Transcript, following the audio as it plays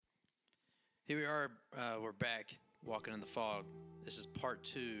Here we are. We're back walking in the fog. This is part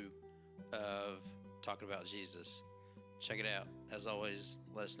 2 of talking about Jesus. Check it out. As always,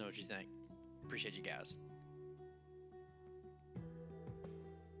 let us know what you think. Appreciate you guys.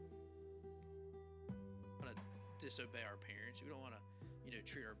 We want to disobey our parents. We don't want to,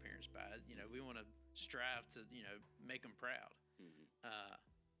 treat our parents bad. We want to strive to, make them proud.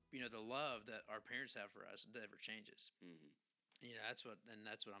 Mm-hmm. The love that our parents have for us never changes. Mm-hmm. That's what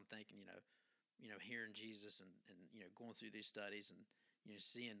I'm thinking. Hearing Jesus and going through these studies and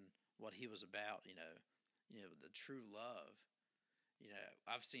seeing what he was about. The true love.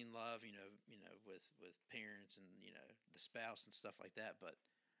 I've seen love. With parents and the spouse and stuff like that. But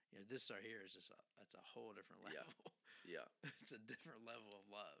this right here is just that's a whole different level. Yeah. It's a different level of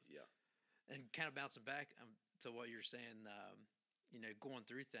love. Yeah. And kind of bouncing back to what you're saying. Going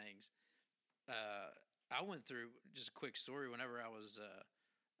through things. I went through just a quick story. Whenever I was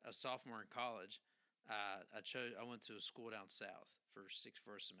a sophomore in college, I went to a school down south for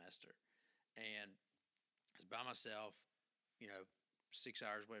a semester, and I was by myself, 6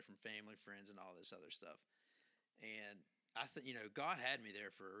 hours away from family, friends, and all this other stuff. And I think, God had me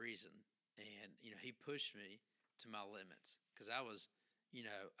there for a reason, and he pushed me to my limits because I was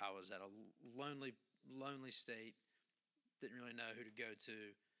at a lonely state, didn't really know who to go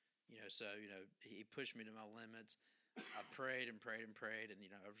to, so he pushed me to my limits. I prayed and prayed and prayed, and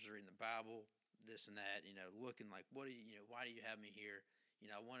I was reading the Bible, this and that, looking like, what do you, why do you have me here?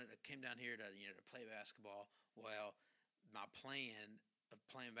 I came down here to play basketball. Well, my plan of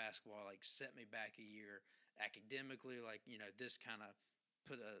playing basketball set me back a year academically. This kind of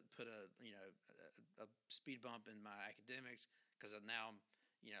put a speed bump in my academics because now I'm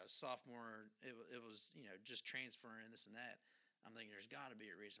sophomore. It was just transferring this and that. I'm thinking there's got to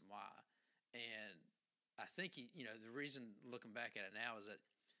be a reason why, and I think the reason looking back at it now is that,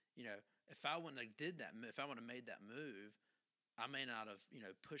 if I wouldn't have did that, if I would have made that move, I may not have,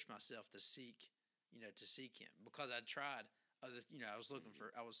 pushed myself to seek him because I tried other, I was looking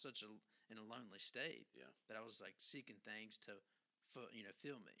for, I was in a lonely state that I was seeking things to, fill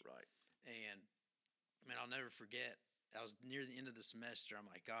me. Right. And I'll never forget, I was near the end of the semester. I'm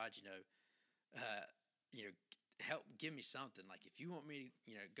like, God, help, give me something. If you want me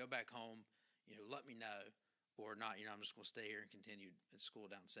to, go back home, let me know, or not, I'm just going to stay here and continue at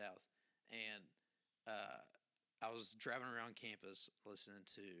school down south. And I was driving around campus listening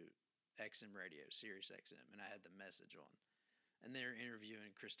to XM radio, Sirius XM, and I had the message on. And they were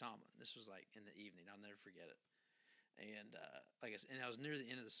interviewing Chris Tomlin. This was in the evening. I'll never forget it. And I was near the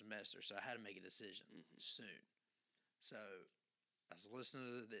end of the semester, so I had to make a decision soon. So I was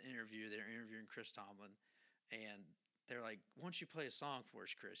listening to the interview. They were interviewing Chris Tomlin, and they're like, "Why don't you play a song for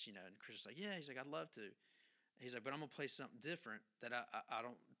us, Chris?" And Chris is like, "Yeah." He's like, "I'd love to." He's like, "But I'm gonna play something different that I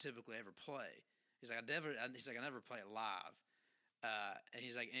don't typically ever play." He's like, I never play it live." And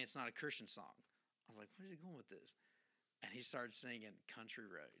he's like, "And it's not a Christian song." I was like, "Where's he going with this?" And he started singing "Country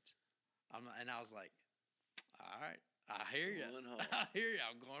Roads." And I was like, "All right, I hear you. I hear you.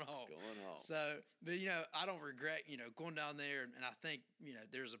 I'm going home." Going home. So, but I don't regret going down there. And I think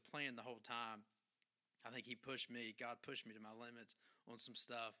there's a plan the whole time. I think God pushed me to my limits on some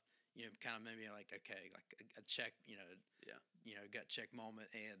stuff, kind of maybe a check, gut check moment.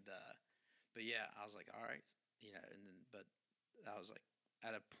 And, but yeah, I was like, all right, but I was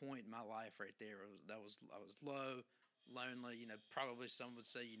at a point in my life right there, I was low, lonely, probably some would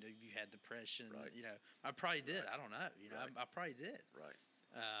say, you had depression, right. I probably did. Right. I don't know, right. I probably did. Right.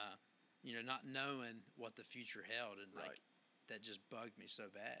 Not knowing what the future held and right. that just bugged me so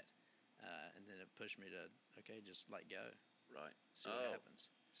bad. And then it pushed me to, just let go. Right. See what happens.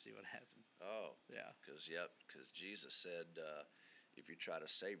 See what happens. Oh. Yeah. Because Jesus said, if you try to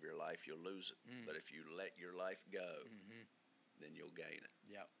save your life, you'll lose it. Mm. But if you let your life go, then you'll gain it.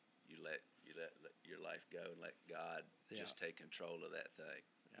 Yep. You let your life go and let God just take control of that thing.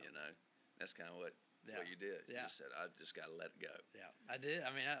 Yep. That's kind of what you did. Yeah. You said, I just got to let it go. Yeah, I did.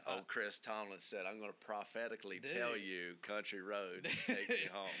 Chris Tomlin said, I'm going to prophetically tell you country roads take me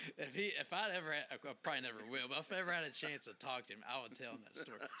home. If I'd ever had, I probably never will, but if I ever had a chance to talk to him, I would tell him that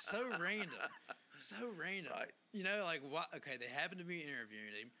story. So random. Right. What? Okay, they happened to be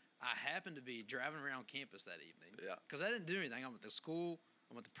interviewing him. I happened to be driving around campus that evening. Yeah. Because I didn't do anything. I went to school.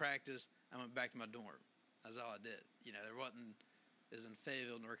 I went to practice. I went back to my dorm. That's all I did. There wasn't. It was in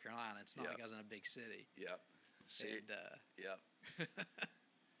Fayetteville, North Carolina. It's not like I was in a big city. Yep. See. And, yep.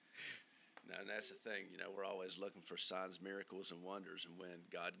 No, and that's the thing. We're always looking for signs, miracles, and wonders. And when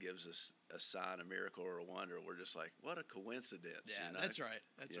God gives us a sign, a miracle, or a wonder, we're just like, what a coincidence. Yeah, that's right.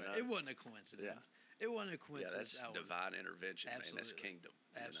 That's right. It wasn't a coincidence. Yeah. It wasn't a coincidence. Yeah, that's divine intervention, man. That's kingdom.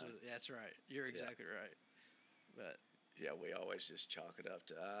 absolutely. That's right. You're exactly right. But yeah, we always just chalk it up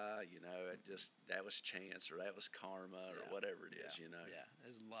to that was chance or that was karma or whatever it is. Yeah,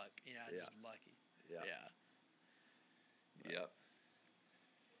 it's luck. Just lucky. Yeah. But, Yep.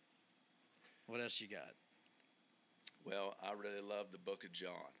 What else you got? Well, I really love the Book of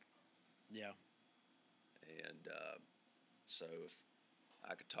John, Yeah. and so if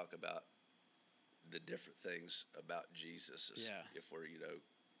I could talk about the different things about Jesus, if we're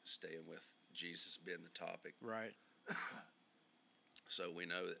staying with Jesus being the topic, Right. So we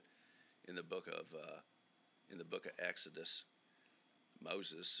know that in the book of Exodus,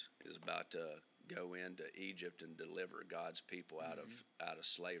 Moses is about to go into Egypt and deliver God's people out of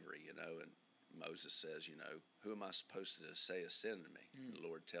slavery, and Moses says, who am I supposed to say is sending me? And the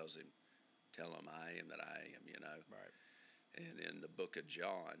Lord tells him, tell him I am that I am, Right. And in the book of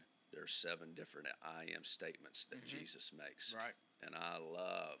John, there's 7 different I am statements that Jesus makes. Right. And I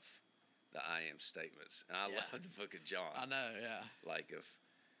love the I am statements. And I love the book of John. I know, yeah. Like if,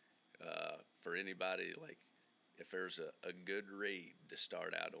 for anybody, like if there's a good read to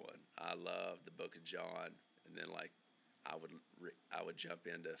start out on, I love the book of John. And then like I would jump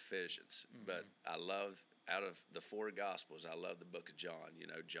into Ephesians. But I love, out of the 4 Gospels, I love the book of John.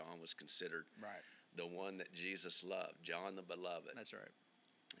 John was considered the one that Jesus loved, John the Beloved. That's right.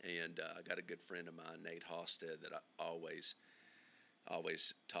 And I got a good friend of mine, Nate Hosted, that I always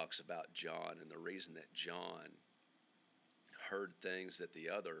talks about John. And the reason that John heard things that the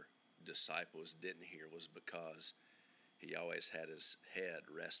other disciples didn't hear was because he always had his head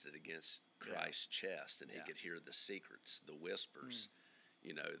rested against Christ's chest, and he could hear the secrets, the whispers,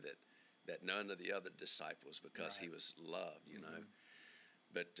 that none of the other disciples, because he was loved,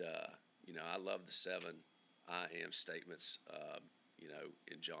 But, I love the 7 I am statements.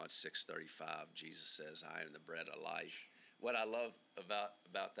 In John 6:35, Jesus says, I am the bread of life. What I love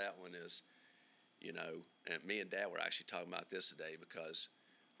about that one is, and me and Dad were actually talking about this today, because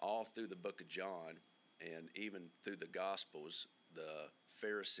all through the book of John and even through the Gospels, the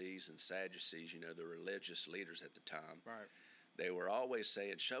Pharisees and Sadducees, the religious leaders at the time, they were always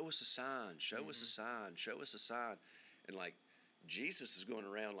saying, show us a sign, show us a sign, show us a sign. And like Jesus is going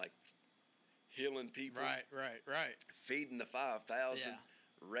around like healing people. Right. Feeding the 5,000,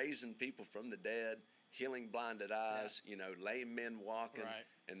 raising people from the dead, healing blinded eyes, lame men walking,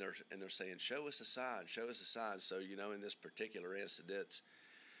 and they're saying, show us a sign, show us a sign. So, in this particular incident,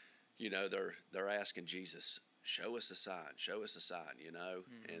 they're asking Jesus, show us a sign, show us a sign,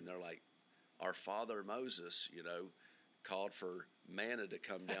 and they're like, our father Moses, called for manna to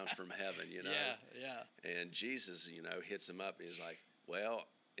come down from heaven, And Jesus, hits him up, and he's like, well,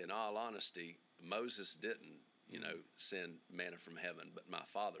 in all honesty, Moses didn't, send manna from heaven, but my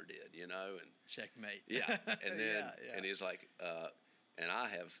father did, and checkmate. Yeah. And then, and he's like, and I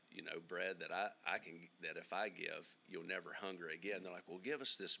have, bread that I can, that if I give, you'll never hunger again. They're like, well, give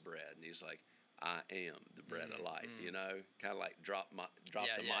us this bread. And he's like, I am the bread of life, kind of like drop the mic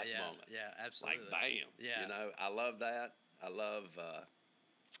moment. Yeah, absolutely. Like, bam. Yeah. I love that. I love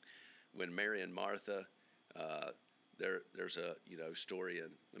when Mary and Martha, there's a, story in,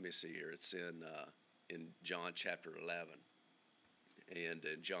 let me see here. It's in John chapter 11. And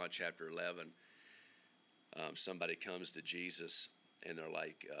in John chapter 11, somebody comes to Jesus and they're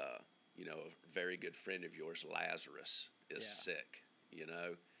like, a very good friend of yours, Lazarus, is sick,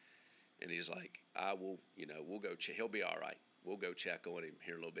 And he's like, I will, we'll go check. He'll be all right. We'll go check on him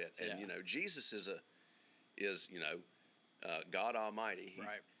here in a little bit. And, Jesus is God Almighty.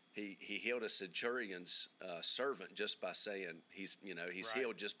 He healed a centurion's servant just by saying he's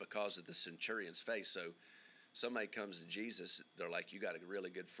healed just because of the centurion's faith. So somebody comes to Jesus, they're like, you got a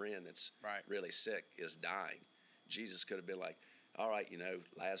really good friend that's really sick, is dying. Jesus could have been like, all right,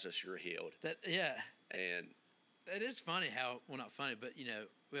 Lazarus, you're healed. And it is funny how, well, not funny, but,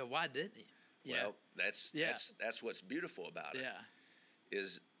 why didn't he? That's what's beautiful about it. Yeah.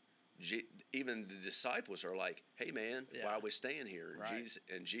 Is even the disciples are like, hey, man, why are we staying here?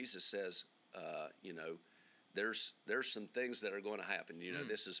 And Jesus says, there's some things that are going to happen.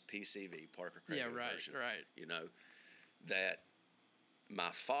 This is PCV, Parker Craig version. That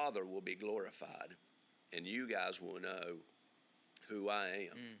my Father will be glorified, and you guys will know who I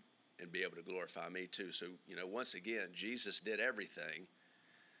am and be able to glorify me too. So, once again, Jesus did everything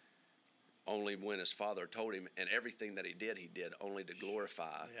only when his Father told him, and everything that he did only to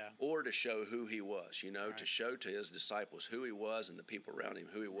glorify or to show who he was, to show to his disciples who he was and the people around him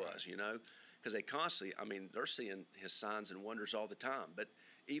who he was, because they constantly, they're seeing his signs and wonders all the time, but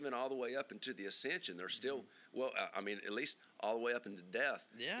even all the way up into the ascension, they're still, at least all the way up into death.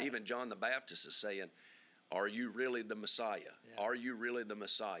 Even John the Baptist is saying, Are you really the Messiah? Yeah. Are you really the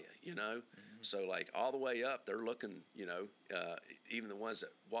Messiah? You know? Mm-hmm. So, like, all the way up, they're looking, even the ones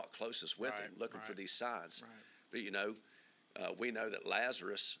that walk closest with him, looking for these signs. Right. But, we know that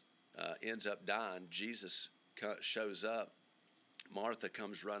Lazarus ends up dying. Jesus shows up. Martha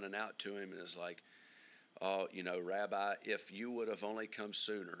comes running out to him and is like, "Oh, Rabbi, if you would have only come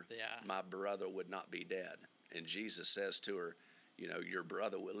sooner, my brother would not be dead." And Jesus says to her, "Your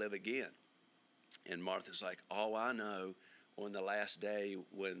brother will live again." And Martha's like, "Oh, I know, on the last day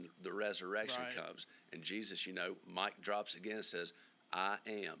when the resurrection comes." And Jesus, mic drops again and says, "I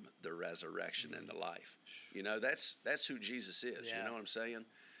am the resurrection and the life." That's who Jesus is. Yeah. You know what I'm saying?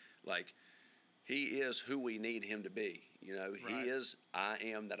 Like, he is who we need him to be. He is I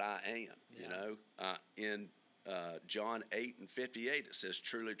am that I am. Yeah. In John 8:58, it says,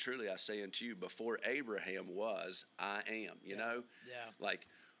 "Truly, truly, I say unto you, before Abraham was, I am." Yeah. Like,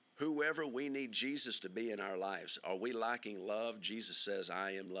 whoever we need Jesus to be in our lives. Are we lacking love? Jesus says,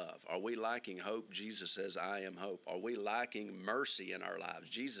 "I am love." Are we lacking hope? Jesus says, "I am hope." Are we lacking mercy in our lives?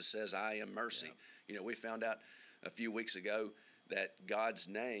 Jesus says, "I am mercy." Yeah. We found out a few weeks ago that God's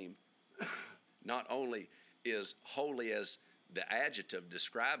name not only is holy as the adjective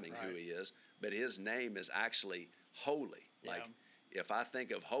describing who he is, but his name is actually holy. Yeah. Like, if I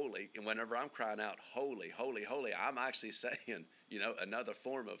think of holy, and whenever I'm crying out holy, holy, holy, I'm actually saying, another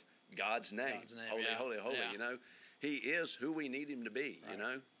form of God's name. Holy, holy, holy, Yeah. He is who we need him to be,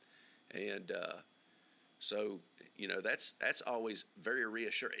 And so, that's always very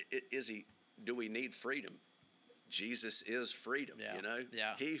reassuring. Do we need freedom? Jesus is freedom,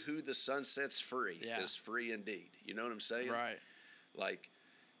 Yeah. He who the Son sets free is free indeed. You know what I'm saying? Right. Like,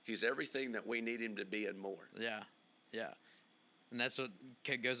 he's everything that we need him to be and more. Yeah. Yeah. And that's what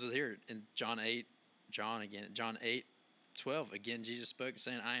goes with here in John 8:12. Again, Jesus spoke,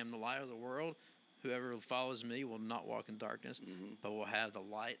 saying, "I am the light of the world. Whoever follows me will not walk in darkness, but will have the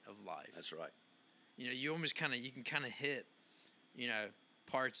light of life." That's right. You almost you can hit,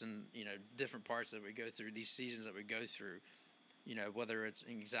 parts and, different parts that we go through, these seasons that we go through, whether it's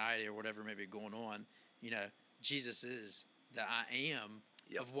anxiety or whatever may be going on, Jesus is the I am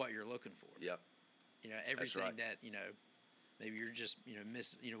of what you're looking for. Yep. Everything that, maybe you're just,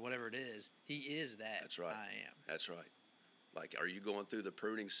 miss, whatever it is, he is that. That's right. I am. That's right. Like, are you going through the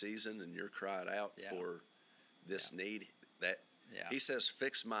pruning season and you're crying out for this need? He says,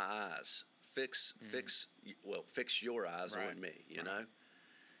 "Fix my eyes. Fix your eyes on me."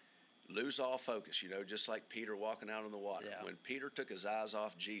 Lose all focus. Just like Peter walking out on the water. Yeah. When Peter took his eyes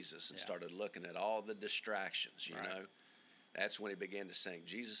off Jesus and started looking at all the distractions, that's when he began to sink.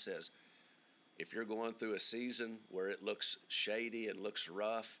 Jesus says, if you're going through a season where it looks shady and looks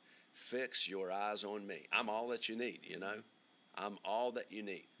rough, fix your eyes on me. I'm all that you need. I'm all that you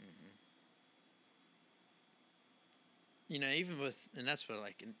need. Even with, and that's what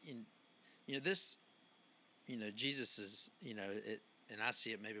this, Jesus is, it, and I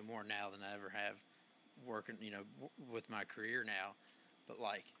see it maybe more now than I ever have working, with my career now, but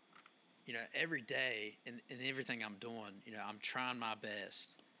every day and everything I'm doing, I'm trying my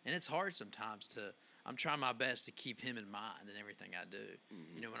best, and it's hard sometimes I'm trying my best to keep him in mind in everything I do.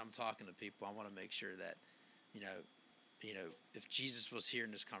 When I'm talking to people, I want to make sure that, if Jesus was here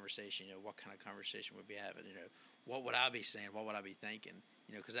in this conversation, what kind of conversation would we be having? What would I be saying? What would I be thinking?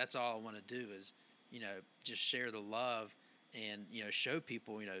 Because that's all I want to do is, just share the love and, show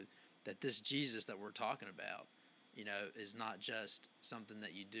people, that this Jesus that we're talking about, is not just something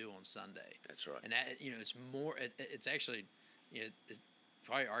that you do on Sunday. That's right. And that, it's more, it's actually, it's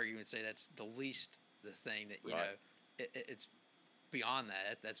probably argue and say that's the least the thing that, it's beyond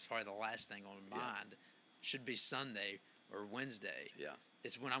that. That's probably the last thing on mind. Should be Sunday or Wednesday. Yeah.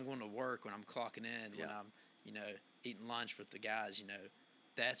 It's when I'm going to work, when I'm clocking in, when I'm, eating lunch with the guys,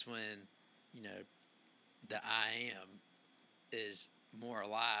 that's when, the I am is more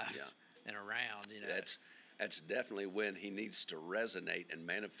alive and around, That's definitely when he needs to resonate and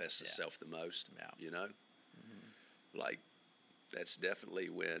manifest itself the most, Like, that's definitely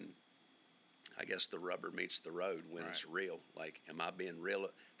when, I guess, the rubber meets the road, when it's real. Like, am I being real?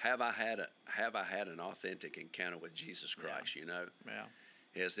 Have I had an authentic encounter with Jesus Christ,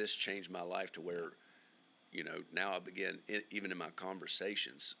 Has this changed my life to where, now I begin, even in my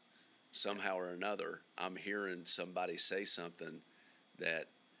conversations, somehow or another, I'm hearing somebody say something that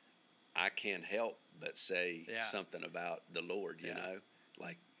I can't help but say something about the Lord,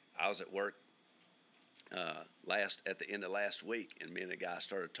 Like, I was at work at the end of last week, and me and a guy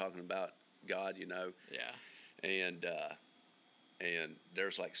started talking about God, and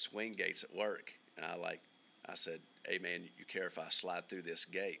there's like swing gates at work, and I said, hey man, you care if I slide through this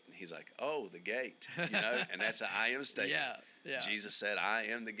gate? And he's like, oh, the gate, and that's an I am statement. Yeah. Jesus said, I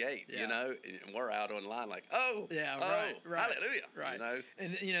am the gate, and we're out online like, right. Hallelujah, right.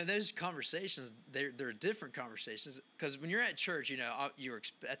 And those conversations, they're different conversations, because when you're at church,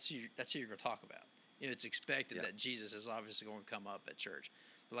 that's who you're going to talk about. It's expected that Jesus is obviously going to come up at church,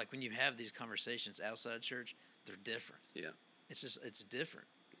 but like when you have these conversations outside of church, they're different. It's different.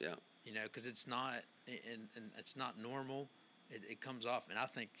 Because it's not, and it's not normal. It comes off, and I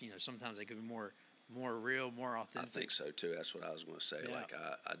think sometimes they could be more real, more authentic. I think so too. That's what I was going to say. Like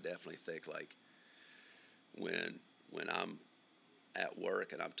I definitely think like when I'm at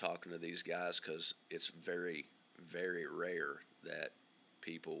work and I'm talking to these guys, because it's very, very rare that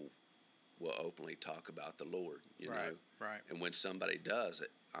people will openly talk about the Lord. You know, right. And when somebody does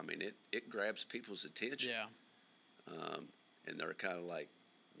it grabs people's attention. And they're kind of like,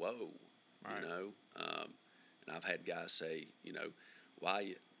 whoa, and I've had guys say,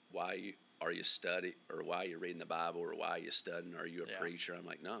 why are you studying, or why are you reading the Bible, or why are you studying? Are you a preacher? I'm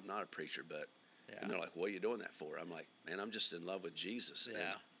like, no, I'm not a preacher, but, and they're like, what are you doing that for? I'm like, man, I'm just in love with Jesus,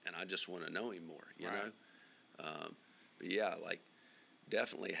 and I just want to know him more, you know? But like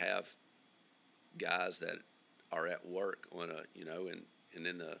definitely have guys that are at work on a, and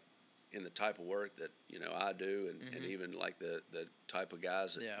in the type of work that, I do, and even like the type of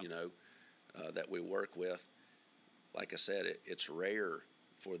guys that, that we work with, like I said, it's rare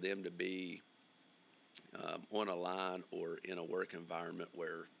for them to be on a line or in a work environment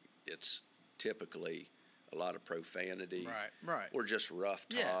where it's typically a lot of profanity, right, or just rough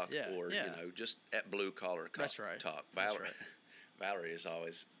talk, or just at blue collar talk. Valerie is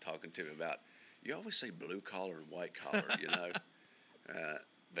always talking to me about, you always say blue collar and white collar,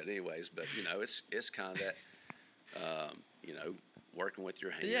 but anyways, it's kind of that, working with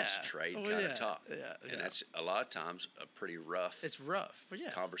your hands, trade kind of talk, and that's a lot of times a pretty rough. It's rough, but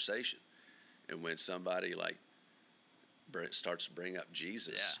conversation, and when somebody like starts to bring up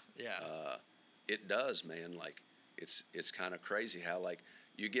Jesus, it does, man. Like it's kind of crazy how like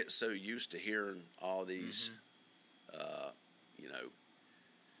you get so used to hearing all these, I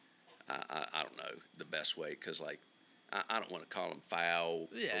don't know the best way, because like I don't want to call them foul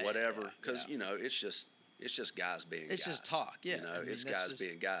or whatever, because it's just guys being guys. It's just talk, it's guys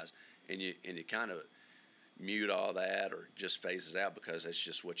being guys, and you kind of mute all that or just phase it out, because that's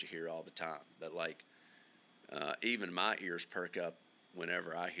just what you hear all the time. But like even my ears perk up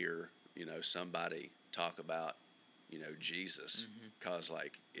whenever I hear somebody talk about Jesus, because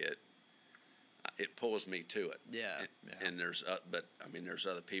like it pulls me to it. And there's but there's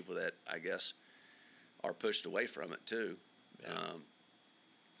other people that I guess are pushed away from it too.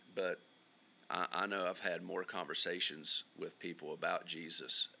 But I know I've had more conversations with people about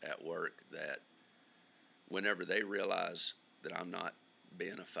Jesus at work that whenever they realize that I'm not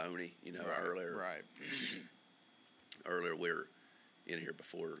being a phony, earlier we were in here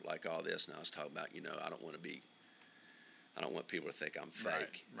before like all this, and I was talking about, I don't want people to think I'm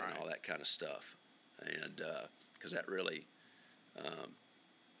fake and all that kind of stuff. And because that really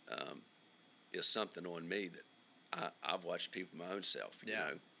is something on me that I've watched people my own self,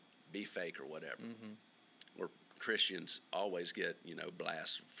 be fake or whatever. Or Christians always get,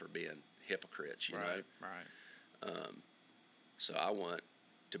 blasted for being hypocrites, you know. So I want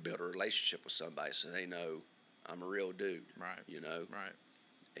to build a relationship with somebody so they know I'm a real dude,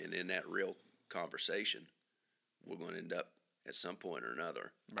 And in that real conversation, we're going to end up at some point or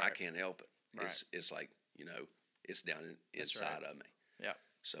another. I can't help it. It's like, it's down inside of me.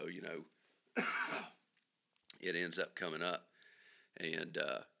 So, it ends up coming up, and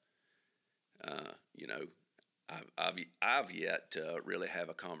I've yet to really have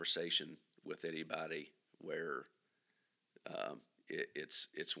a conversation with anybody where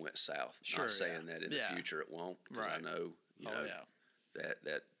it's went south. Not saying that in the future it won't, because I know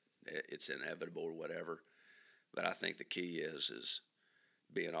that it's inevitable or whatever. But I think the key is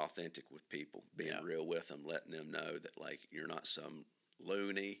being authentic with people, being real with them, letting them know that like you're not some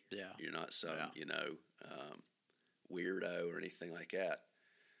loony, you're not some weirdo or anything like that.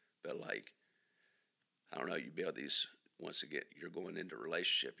 But like, I don't know, you build these, once again, you're going into a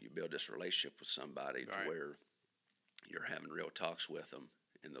relationship, you build this relationship with somebody to where you're having real talks with them,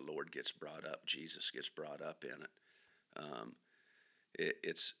 and the Lord gets brought up, Jesus gets brought up in it.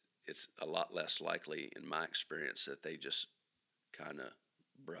 It's a lot less likely, in my experience, that they just kind of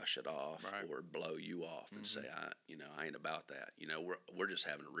brush it off or blow you off and say, I ain't about that. We're just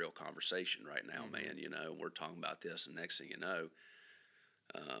having a real conversation right now, man. And we're talking about this, and next thing you know,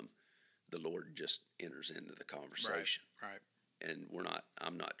 the Lord just enters into the conversation. Right. And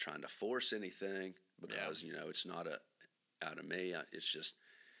I'm not trying to force anything, because it's not out of me. It's just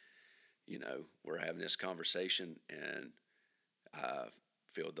we're having this conversation, and I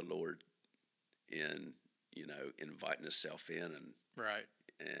feel the Lord in inviting himself in, and Right.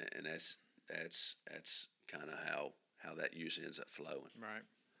 and that's kind of how that usually ends up flowing. Right.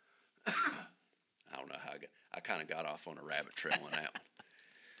 I don't know how I kind of got off on a rabbit trail on that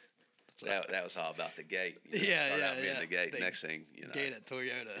one. That was all about the gate. Start out being the gate. Next thing, Gate at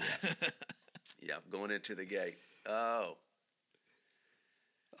Toyota. Yeah, going into the gate. Oh,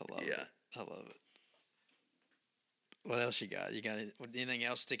 I love it. I love it. What else you got? You got anything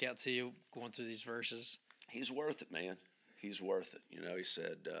else stick out to you going through these verses? He's worth it, man. He's worth it. He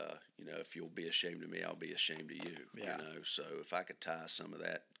said, if you'll be ashamed of me, I'll be ashamed of you. Yeah. So if I could tie some of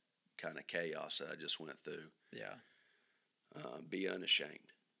that kind of chaos that I just went through, be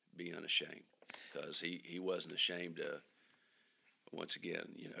unashamed. Be unashamed. Because he wasn't ashamed to, once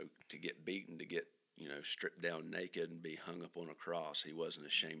again, to get beaten, to get, stripped down naked and be hung up on a cross. He wasn't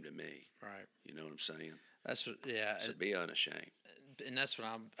ashamed of me. Right. You know what I'm saying? That's what, yeah. So be unashamed. And that's what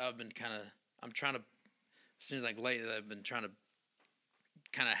I've been I'm trying to, seems like lately I've been trying to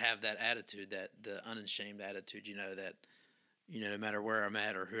kind of have that attitude, that the unashamed attitude, that, no matter where I'm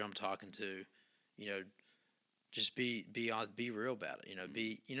at or who I'm talking to, just be real about it.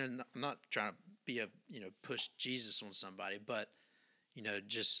 Be, I'm not trying to be push Jesus on somebody, but,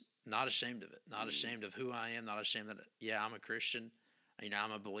 just not ashamed of it, not ashamed of who I am, not ashamed that, I'm a Christian,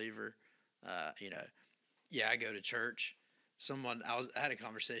 I'm a believer, I go to church. I had a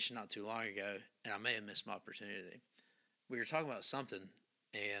conversation not too long ago, and I may have missed my opportunity. We were talking about something,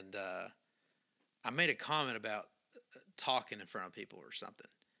 and I made a comment about talking in front of people or something,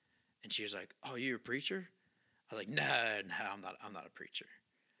 and she was like, "Oh, you're a preacher?" I was like, "No, I'm not. I'm not a preacher."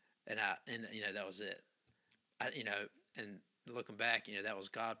 And that was it. And looking back, that was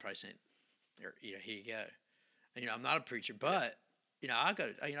God probably saying, "Here you go." And, I'm not a preacher, but I go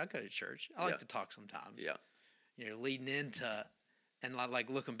to church. I like to talk sometimes. Yeah. Leading into, and like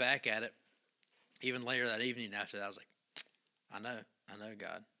looking back at it, even later that evening after that, I was like, I know,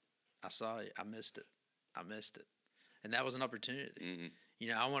 God, I saw you, I missed it, and that was an opportunity.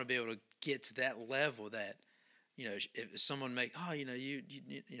 Mm-hmm. I want to be able to get to that level that, if someone you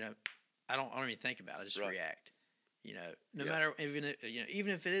I don't even think about it, I just react. No matter even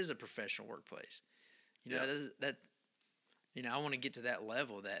if it is a professional workplace, that. I want to get to that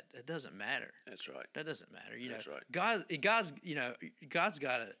level that it doesn't matter. That's right. That doesn't matter. That's right. God's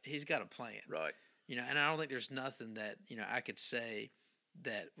He's got a plan. Right. And I don't think there's nothing that I could say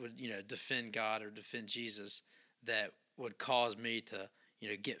that would defend God or defend Jesus that would cause me to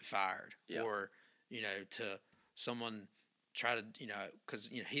get fired or to someone try to because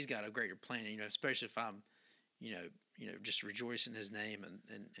He's got a greater plan. Especially if I'm just rejoicing His name and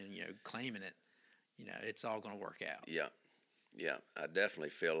claiming it. It's all going to work out. Yeah. Yeah, I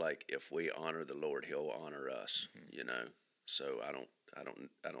definitely feel like if we honor the Lord, He'll honor us. Mm-hmm. So I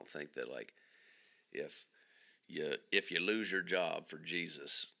don't think that like if you lose your job for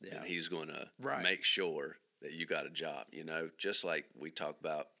Jesus, then He's going to make sure that you got a job. Just like we talk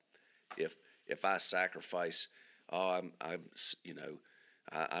about, if I sacrifice, I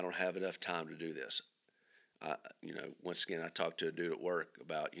don't have enough time to do this. Once again, I talked to a dude at work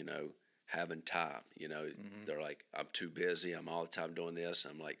about having time. Mm-hmm. They're like, I'm too busy. I'm all the time doing this.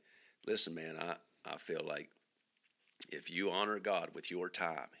 I'm like, listen, man, I feel like if you honor God with your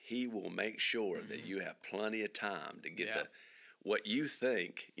time, He will make sure that you have plenty of time to get to what you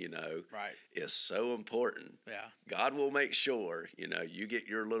think, is so important. Yeah. God will make sure, you get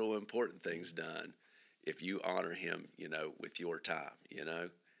your little important things done if you honor Him, with your time,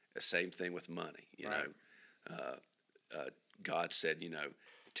 The same thing with money, God said,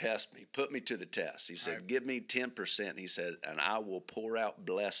 test me, put me to the test. He said, give me 10%. He said, and I will pour out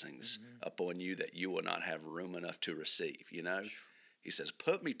blessings upon you that you will not have room enough to receive, He says,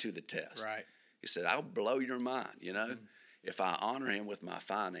 put me to the test. Right. He said, I'll blow your mind, If I honor Him with my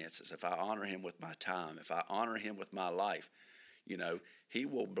finances, if I honor Him with my time, if I honor Him with my life, He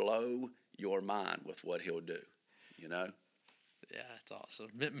will blow your mind with what He'll do, Yeah, it's awesome.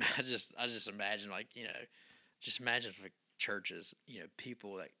 I just imagine just imagine if churches,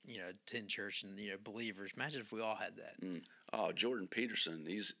 people that attend church and believers. Imagine if we all had that. Oh, Jordan Peterson,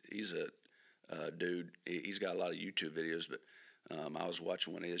 he's a dude. He's got a lot of YouTube videos, but I was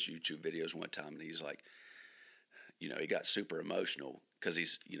watching one of his YouTube videos one time, and he's like, he got super emotional because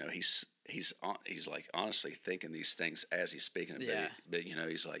he's like honestly thinking these things as he's speaking. But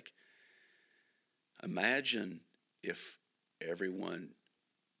he's like, imagine if everyone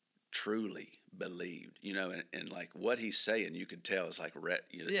truly believed, and like what he's saying, you could tell is like,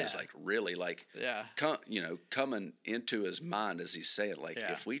 Yeah. is like really like, Yeah. coming into his mind as he's saying, like,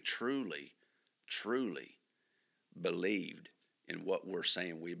 Yeah. if we truly, truly believed in what we're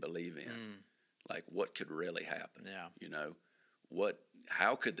saying we believe in, like what could really happen? Yeah.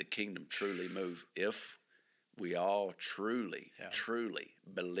 How could the kingdom truly move if we all truly, Yeah. truly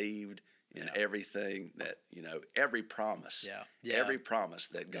believed in Yeah. everything that, every promise, Yeah. Yeah. every promise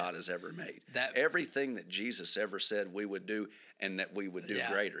that God has ever made, That- everything that Jesus ever said we would do and that we would do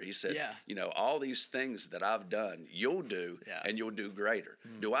Yeah. greater. He said, Yeah. all these things that I've done, you'll do Yeah. and you'll do greater.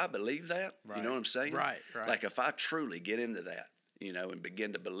 Do I believe that? You Right. know what I'm saying? Right. Like if I truly get into that, and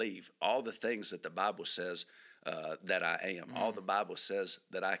begin to believe all the things that the Bible says that I am, all the Bible says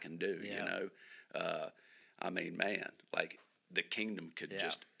that I can do, Yeah. I mean, man, like the kingdom could Yeah.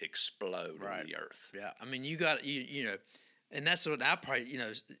 just explode Right. on the earth. Yeah, I mean, you got and that's what I probably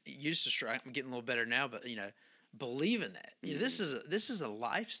used to strike. I'm getting a little better now, but believe in that. This is a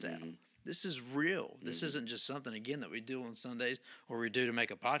lifestyle. This is real. This isn't just something again that we do on Sundays or we do to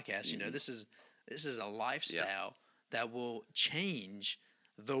make a podcast. This is a lifestyle that will change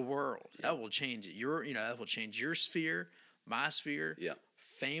the world. That will change that will change your sphere, my sphere,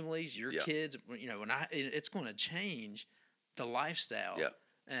 families, your kids. It's going to change the lifestyle.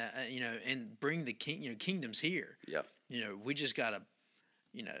 And bring the kingdoms here. We just gotta,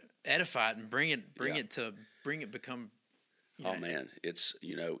 edify it and bring it become. Oh man, it's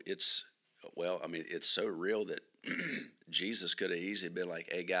it's so real that Jesus could have easily been like,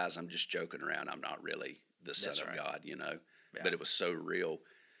 "Hey guys, I'm just joking around. I'm not really the Son of God," But it was so real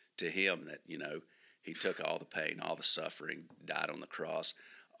to him that he took all the pain, all the suffering, died on the cross.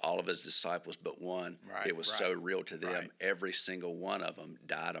 All of his disciples but one. Right, it was so real to them. right. Every single one of them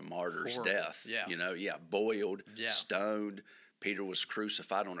died a martyr's Horrible. death. Yeah. Boiled, Yeah. stoned. Peter was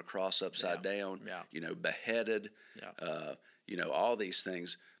crucified on a cross upside down. Yeah. Beheaded. Yeah. All these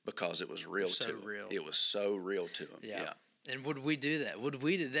things because it was real So to him. real. It was so real to him. Yeah. And would we do that? Would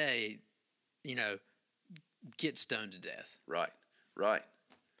we today, get stoned to death? Right.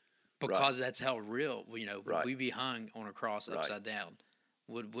 Because that's how real. Would Right. we be hung on a cross Right. upside down?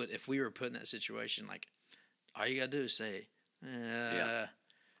 Would if we were put in that situation, like all you gotta do is say, Yeah.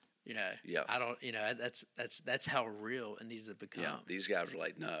 I don't, that's how real it needs to become. Yeah. These guys were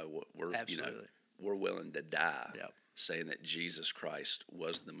like, no, we're Absolutely. we're willing to die. Yep. Saying that Jesus Christ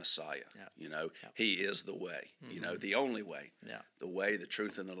was the Messiah. Yeah. He is the way, the only way. Yeah. The way, the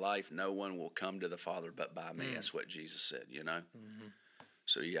truth, and the life. No one will come to the Father but by me. That's what Jesus said,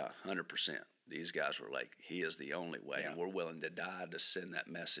 So, 100%. These guys were like, he is the only way, and we're willing to die to send that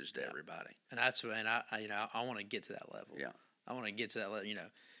message to everybody. And that's when I want to get to that level. Yeah. I want to get to that level.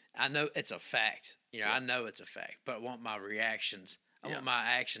 I know it's a fact. I know it's a fact, but I want my reactions. I want my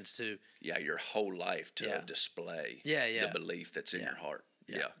actions to. Yeah, your whole life to display the belief that's in your heart.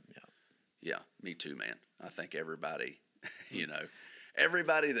 Yeah, me too, man. I think everybody,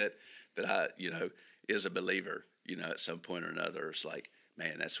 everybody that I, is a believer, at some point or another, is like,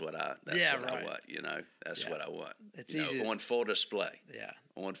 man, that's what I want. That's what I want. It's easy on full display. Yeah.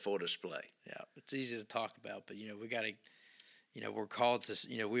 On full display. Yeah, it's easy to talk about, but we got to. We're called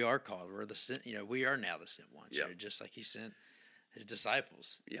to. We are called. We're the sent. We are now the sent ones. Just like He sent His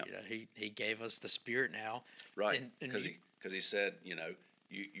disciples. Yeah. He gave us the Spirit now. Right. And because he said,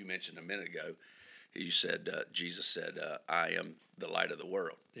 you mentioned a minute ago, you said Jesus said, "I am the light of the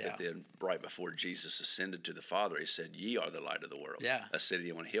world." Yeah. But then, right before Jesus ascended to the Father, he said, "Ye are the light of the world." Yeah. A city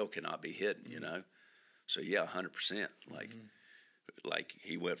on a hill cannot be hidden. So 100%. Like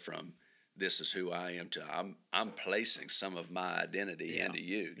he went from this is who I am to I'm placing some of my identity into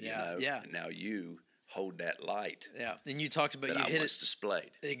you. And now you hold that light. Yeah, and you talked about that you I hit once it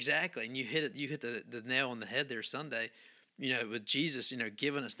displayed. exactly, and you hit it. You hit the nail on the head there Sunday. With Jesus,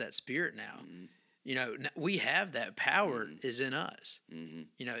 giving us that Spirit now. We have that power is in us.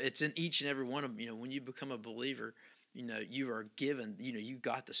 It's in each and every one of them. When you become a believer, you are given. You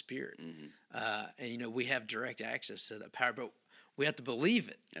got the Spirit, and we have direct access to that power. But we have to believe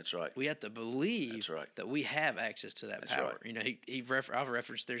it. That's right. We have to believe That's right. that we have access to that That's power. right. I've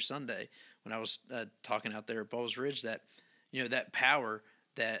referenced there Sunday when I was talking out there at Paul's Ridge that that power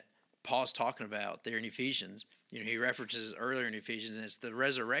that Paul's talking about there in Ephesians. He references earlier in Ephesians, and it's the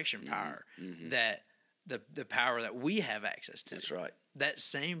resurrection power that the power that we have access to. That's right. That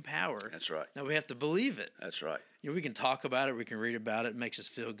same power. That's right. Now we have to believe it. That's right. We can talk about it. We can read about it. It makes us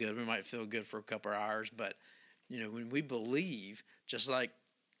feel good. We might feel good for a couple of hours, but when we believe, just like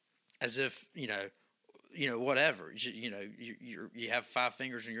as if whatever you have 5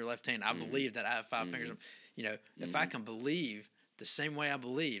 fingers in your left hand. I believe that I have 5 fingers. If I can believe the same way I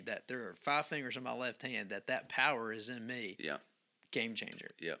believe that there are 5 fingers on my left hand, that power is in me. Yeah. Game changer.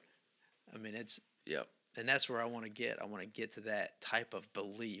 Yep. I mean, Yep. and that's where I want to get. I want to get to that type of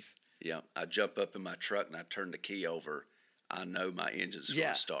belief. Yeah. I jump up in my truck and I turn the key over. I know my engine's going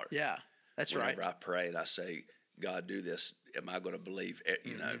to start. Yeah. That's right. Whenever I pray and I say, God, do this, am I going to believe it?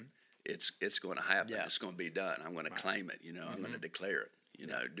 You know, it's going to happen. Yeah. It's going to be done. I'm going to claim it. You know, I'm going to declare it. You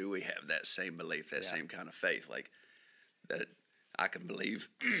know, do we have that same belief, that same kind of faith? Like that I can believe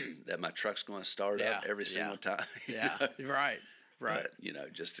that my truck's going to start up every single time. Yeah. Right. Right. But, you know,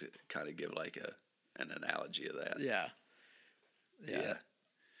 just to kind of give like an analogy of that. Yeah. Yeah.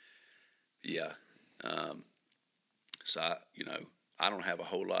 Yeah. So I don't have a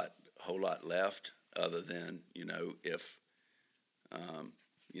whole lot left other than,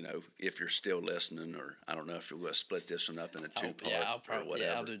 if you're still listening, or I don't know if you're going to split this one up in a 2-part or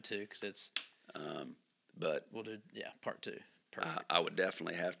whatever. Yeah, I'll do 2 because it's. But we'll do part 2. Perfect. I would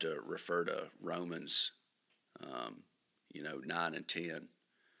definitely have to refer to Romans, 9 and 10.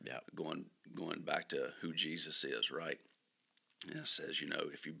 Yeah. Going back to who Jesus is, right? And it says,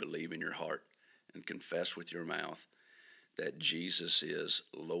 if you believe in your heart and confess with your mouth that Jesus is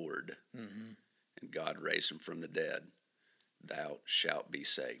Lord, and God raised him from the dead, thou shalt be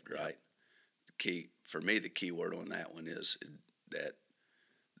saved, right? The key word on that one is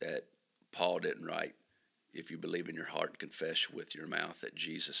that Paul didn't write, if you believe in your heart and confess with your mouth that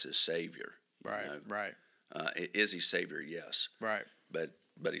Jesus is Savior. Right, right. Is he Savior? Yes. Right. But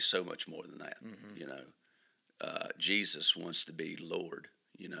he's so much more than that, Jesus wants to be Lord,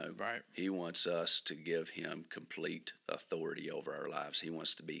 Right. He wants us to give him complete authority over our lives. He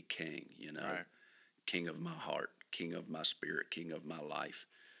wants to be king, Right. King of my heart, king of my spirit, king of my life.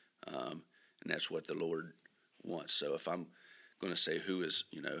 And that's what the Lord wants. So if I'm going to say who is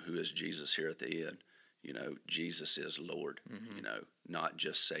Jesus here at the end, Jesus is Lord, not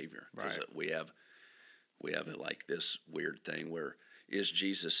just Savior. Right. We have like this weird thing where, is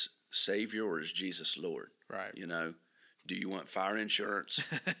Jesus Savior or is Jesus Lord? Right. Do you want fire insurance?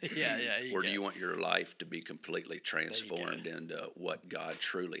 Yeah. Or do you want your life to be completely transformed into what God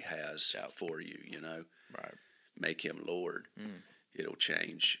truly has for you? Right. Make him Lord. It'll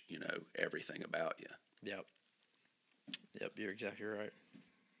change, everything about you. Yep. You're exactly right.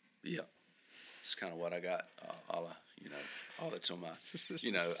 Yeah. It's kind of what I got. All that's on my,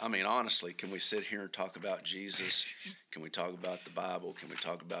 honestly, can we sit here and talk about Jesus? Can we talk about the Bible? Can we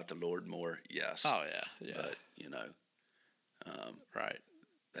talk about the Lord more? Yes. Oh yeah. But, right.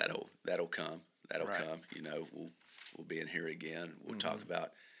 That'll come. That'll Right. come. We'll be in here again. We'll talk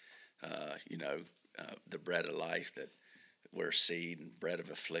about, the bread of life, that we're seed and bread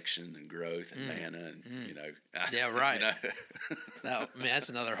of affliction and growth and manna and Yeah, right. Now, that's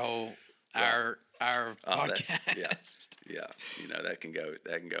another whole our podcast. Yeah. That can go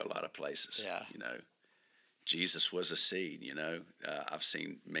a lot of places. Yeah. Jesus was a seed. I've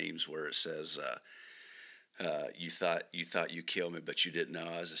seen memes where it says, you thought you killed me, but you didn't know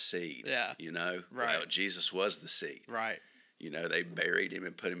I was a seed. Yeah. Right. Well, Jesus was the seed. Right. They buried him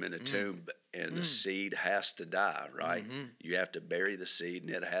and put him in a tomb, and the seed has to die, right? You have to bury the seed,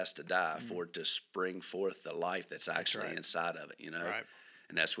 and it has to die for it to spring forth the life that's actually inside of it, Right.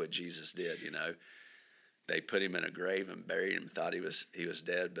 And that's what Jesus did, They put him in a grave and buried him, thought he was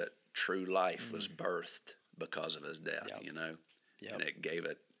dead, but true life was birthed because of his death, Yep. And it gave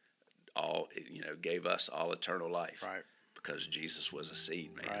it all, gave us all eternal life. Right. Because Jesus was a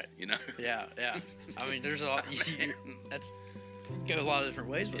seed, man. Right. Yeah. Yeah. I mean, there's all that's go a lot of different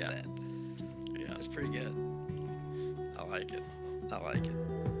ways with that. Yeah. That's pretty good. I like it.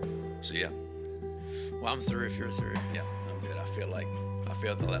 So yeah. Well, I'm through if you're through. Yeah, I'm good. I feel like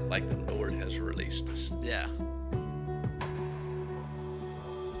the Lord has released us. Yeah.